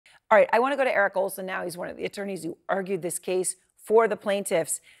All right, I want to go to Eric Olson now. He's one of the attorneys who argued this case for the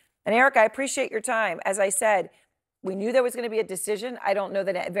plaintiffs. And Eric, I appreciate your time. As I said, we knew there was going to be a decision. I don't know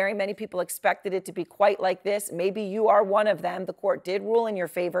that very many people expected it to be quite like this. Maybe you are one of them. The court did rule in your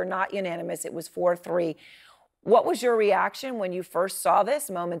favor, not unanimous. It was 4-3. What was your reaction when you first saw this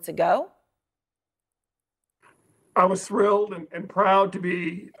moments ago? I was thrilled and proud to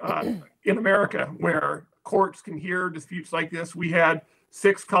be in America where courts can hear disputes like this. We had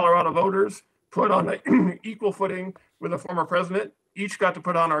 6 Colorado voters put on an equal footing with a former president. Each got to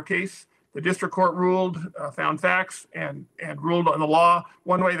put on our case. The district court ruled, found facts, and ruled on the law.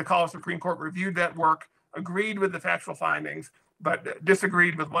 One way the Colorado Supreme Court reviewed that work, agreed with the factual findings, but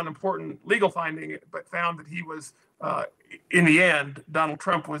disagreed with one important legal finding, but found that he was, in the end, Donald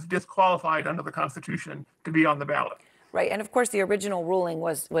Trump was disqualified under the Constitution to be on the ballot. Right, and of course the original ruling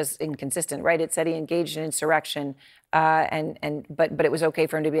was inconsistent, right? It said he engaged in insurrection, but it was okay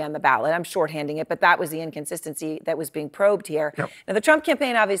for him to be on the ballot. I'm shorthanding it, but that was the inconsistency that was being probed here. Yep. Now the Trump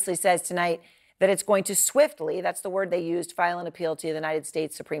campaign obviously says tonight that it's going to swiftly, that's the word they used, file an appeal to the United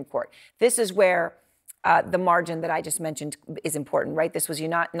States Supreme Court. This is where the margin that I just mentioned is important, right? This was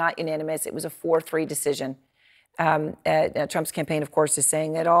not unanimous. It was a 4-3 decision. Trump's campaign, of course, is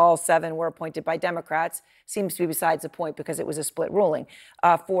saying that all 7 were appointed by Democrats. Seems to be besides the point because it was a split ruling,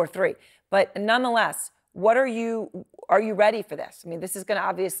 4-3. But nonetheless, are you ready for this? I mean, this is going to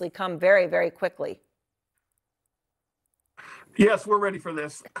obviously come very, very quickly. Yes, we're ready for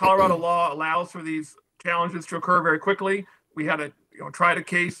this. Colorado law allows for these challenges to occur very quickly. We had a tried a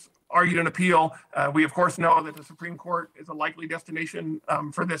case, argued an appeal. We, of course, know that the Supreme Court is a likely destination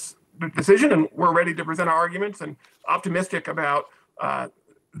for this decision, and we're ready to present our arguments and optimistic about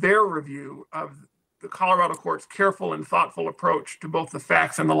their review of the Colorado court's careful and thoughtful approach to both the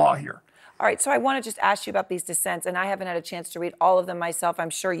facts and the law here. All right, so I want to just ask you about these dissents, and I haven't had a chance to read all of them myself. I'm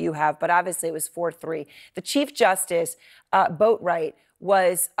sure you have, but obviously it was 4-3. The Chief Justice, Boatwright,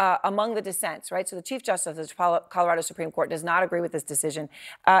 was among the dissents, right? So the Chief Justice of the Colorado Supreme Court does not agree with this decision.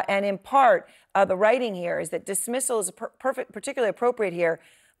 And in part, the writing here is that dismissal is particularly appropriate here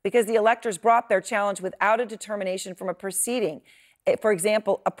because the electors brought their challenge without a determination from a proceeding. For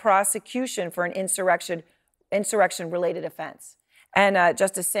example, a prosecution for an insurrection-related offense. And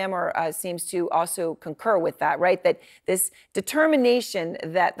Justice Sammer seems to also concur with that, right? That this determination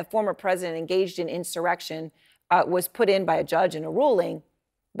that the former president engaged in insurrection was put in by a judge in a ruling,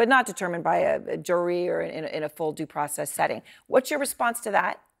 but not determined by a jury or in a full due process setting. What's your response to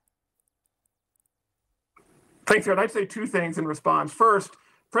that? Thanks, Erin. I'd say 2 things in response. First,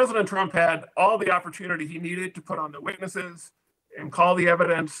 President Trump had all the opportunity he needed to put on the witnesses and call the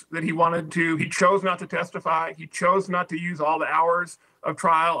evidence that he wanted to. He chose not to testify. He chose not to use all the hours of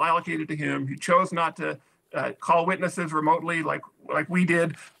trial allocated to him. He chose not to call witnesses remotely like we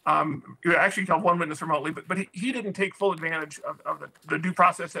did. We actually called one witness remotely, but he didn't take full advantage of the due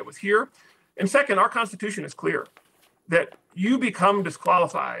process that was here. And second, our Constitution is clear that you become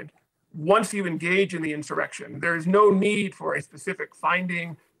disqualified once you engage in the insurrection. There is no need for a specific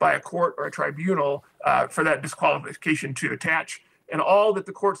finding by a court or a tribunal for that disqualification to attach. And all that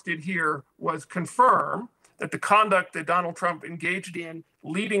the courts did here was confirm that the conduct that Donald Trump engaged in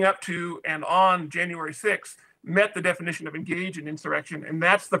leading up to and on January 6th met the definition of engage in insurrection. And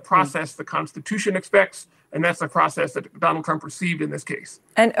that's the process the Constitution expects. And that's the process that Donald Trump received in this case.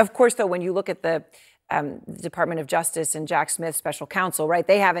 And of course, though, when you look at the Department of Justice and Jack Smith, special counsel, right?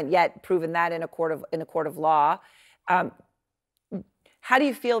 They haven't yet proven that in a court of law. How do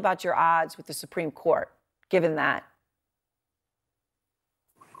you feel about your odds with the Supreme Court, given that?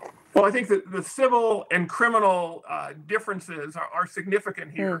 Well, I think that the civil and criminal differences are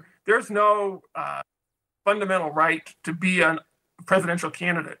significant here. There's no fundamental right to be a presidential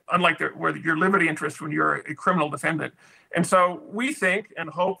candidate, unlike where your liberty interest when you're a criminal defendant. And so we think and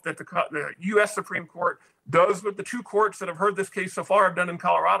hope that the U.S. Supreme Court does what the 2 courts that have heard this case so far have done in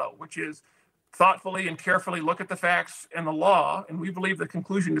Colorado, which is thoughtfully and carefully look at the facts and the law, and we believe the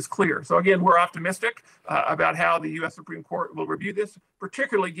conclusion is clear. So again, we're optimistic about how the U.S. Supreme Court will review this,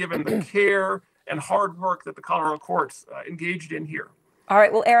 particularly given the care and hard work that the Colorado courts engaged in here. All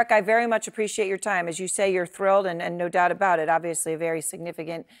right. Well, Eric, I very much appreciate your time. As you say, you're thrilled, and no doubt about it. Obviously, a very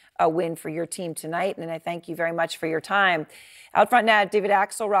significant win for your team tonight, and I thank you very much for your time. Out front now, David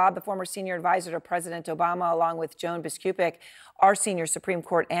Axelrod, the former senior advisor to President Obama, along with Joan Biskupic, our senior Supreme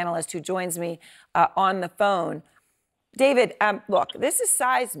Court analyst, who joins me on the phone. David, look, this is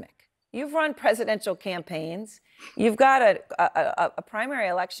seismic. You've run presidential campaigns. You've got a primary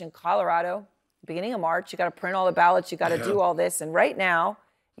election in Colorado, beginning of March. You got to print all the ballots. You got to do all this. And right now,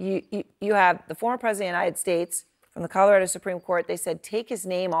 you have the former president of the United States from the Colorado Supreme Court. They said, take his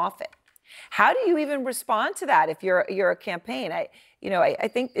name off it. How do you even respond to that if you're a campaign? I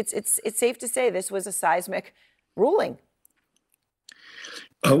think it's safe to say this was a seismic ruling.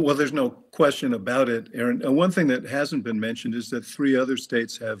 Well, there's no question about it, Erin. One thing that hasn't been mentioned is that 3 other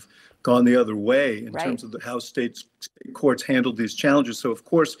states have gone the other way in terms of how state courts handled these challenges. So, of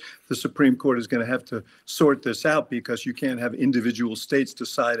course, the Supreme Court is going to have to sort this out because you can't have individual states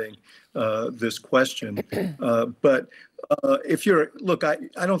deciding this question. But if look, I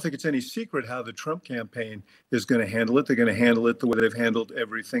don't think it's any secret how the Trump campaign is going to handle it. They're going to handle it the way they've handled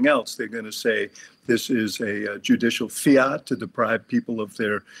everything else. They're going to say this is a judicial fiat to deprive people of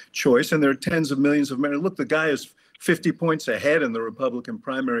their choice. And there are tens of millions of Americans. Look, the guy is 50 points ahead in the Republican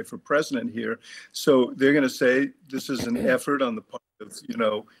primary for president here. So they're going to say this is an effort on the part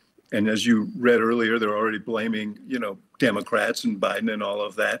of, and as you read earlier, they're already blaming, Democrats and Biden and all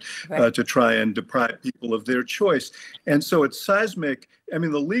of that to try and deprive people of their choice. And so it's seismic. I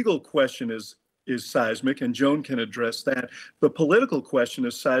mean, the legal question is seismic, and Joan can address that. The political question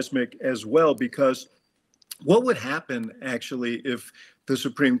is seismic as well, because what would happen actually if the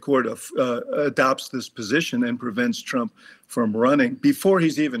Supreme Court adopts this position and prevents Trump from running? Before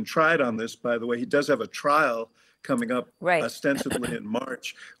he's even tried on this, by the way, he does have a trial coming up ostensibly in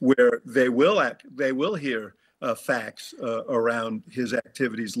March, where they will hear facts around his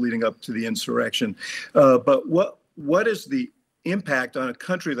activities leading up to the insurrection. But what is the impact on a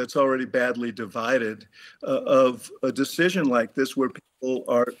country that's already badly divided of a decision like this, where people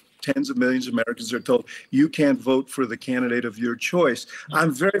are, tens of millions of Americans are told you can't vote for the candidate of your choice?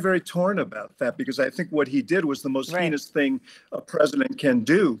 I'm very, very torn about that, because I think what he did was the most heinous thing a president can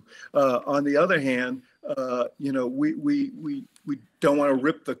do. On the other hand, we don't want to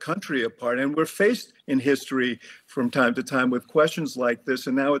rip the country apart. And we're faced in history from time to time with questions like this.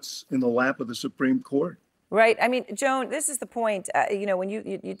 And now it's in the lap of the Supreme Court. Right. I mean, Joan, this is the point. When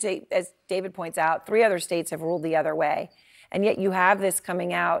you take, as David points out, 3 other states have ruled the other way. And yet you have this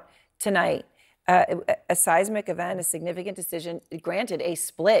coming out tonight, a seismic event, a significant decision, granted a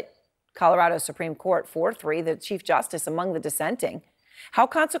split Colorado Supreme Court 4-3, the Chief Justice among the dissenting. How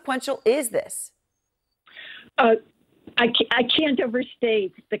consequential is this? I can't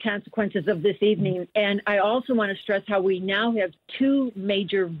overstate the consequences of this evening. And I also want to stress how we now have 2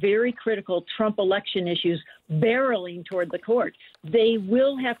 major, very critical Trump election issues barreling toward the court. They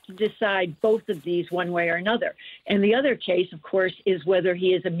will have to decide both of these one way or another. And the other case, of course, is whether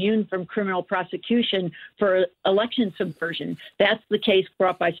he is immune from criminal prosecution for election subversion. That's the case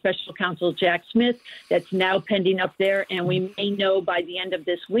brought by Special Counsel Jack Smith that's now pending up there. And we may know by the end of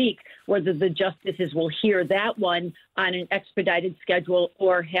this week whether the justices will hear that one on an expedited schedule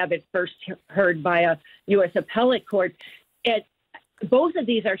or have it first heard by a U.S. appellate court. Both of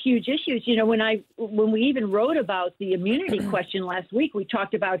these are huge issues. When we even wrote about the immunity question last week, we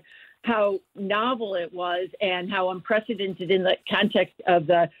talked about how novel it was and how unprecedented in the context of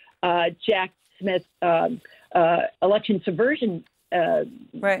the Jack Smith election subversion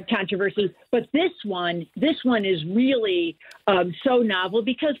controversy. But this one is really so novel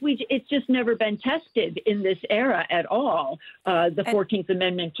because it's just never been tested in this era at all. The 14th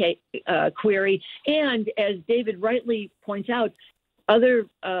Amendment query, and as David rightly points out, other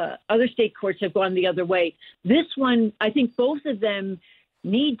state courts have gone the other way. This one, I think both of them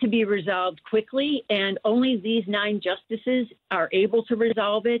need to be resolved quickly, and only these 9 justices are able to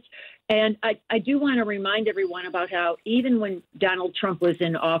resolve it. And I do want to remind everyone about how even when Donald Trump was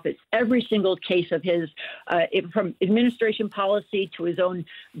in office, every single case of his, from administration policy to his own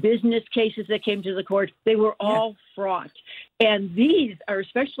business cases that came to the court, they were all fraught. And these are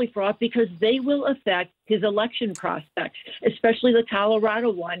especially fraught because they will affect his election prospects, especially the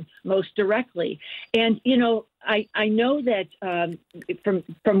Colorado one most directly. And, I know that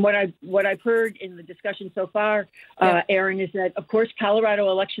from what I've heard in the discussion so far, Erin, is that, of course, Colorado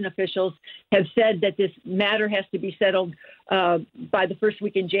election officials have said that this matter has to be settled by the first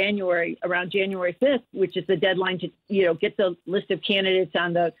week in January, around January 5th, which is the deadline to, get the list of candidates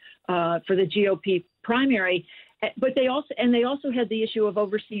on the for the GOP primary. But they also had the issue of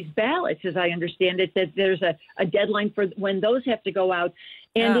overseas ballots, as I understand it, that there's a deadline for when those have to go out.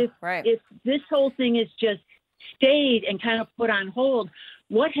 And if this whole thing is just stayed and kind of put on hold,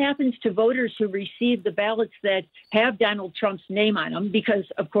 what happens to voters who receive the ballots that have Donald Trump's name on them? Because,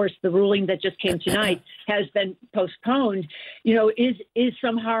 of course, the ruling that just came tonight has been postponed. Is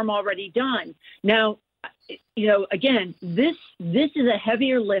some harm already done? Now, again, this is a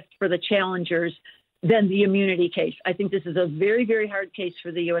heavier lift for the challengers than the immunity case. I think this is a very, very hard case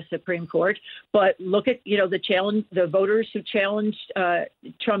for the U.S. Supreme Court. But look at, the voters who challenged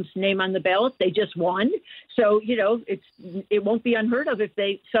Trump's name on the ballot. They just won. So, it won't be unheard of if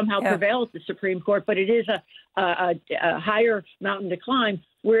they somehow prevail at the Supreme Court. But it is a higher mountain to climb.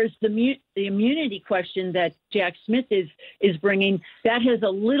 Whereas the immunity question that Jack Smith is bringing, that has a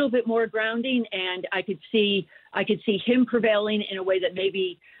little bit more grounding, and I could see him prevailing in a way that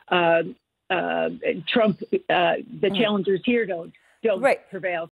maybe Trump, the challengers here don't prevail.